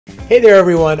Hey there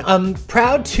everyone, I'm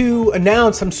proud to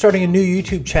announce I'm starting a new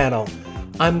YouTube channel.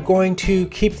 I'm going to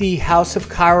keep the House of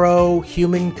Chiro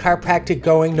human chiropractic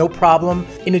going, no problem.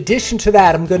 In addition to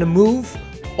that, I'm going to move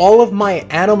all of my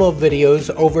animal videos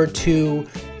over to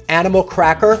Animal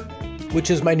Cracker,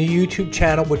 which is my new YouTube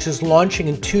channel, which is launching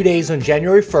in 2 days on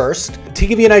January 1st. To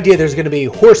give you an idea, there's going to be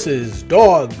horses,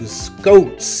 dogs,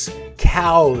 goats,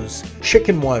 cows,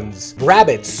 chicken ones,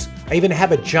 rabbits. I even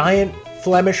have a giant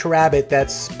Flemish rabbit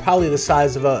that's probably the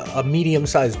size of a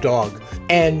medium-sized dog.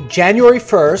 And January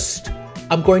 1st,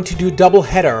 I'm going to do a double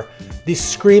header. The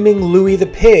Screaming Louie the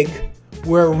Pig,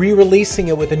 we're re-releasing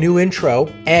it with a new intro.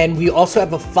 And we also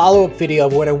have a follow-up video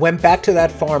of when I went back to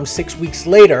that farm 6 weeks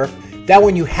later. That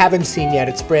one you haven't seen yet,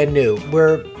 it's brand new.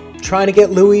 We're trying to get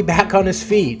Louie back on his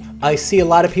feet. I see a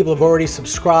lot of people have already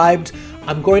subscribed.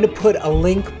 I'm going to put a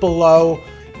link below.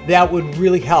 That would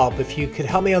really help. If you could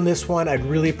help me on this one, I'd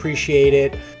really appreciate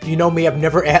it. You know me, I've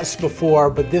never asked before,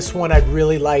 but this one I'd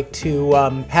really like to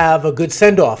have a good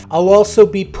send-off. I'll also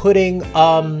be putting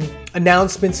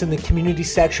announcements in the community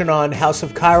section on House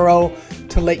of Chiro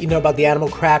to let you know about the Animal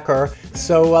Cracker.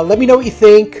 So let me know what you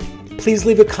think. Please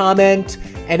leave a comment.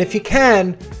 And if you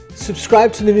can,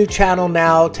 subscribe to the new channel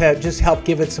now to just help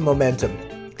give it some momentum.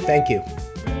 Thank you.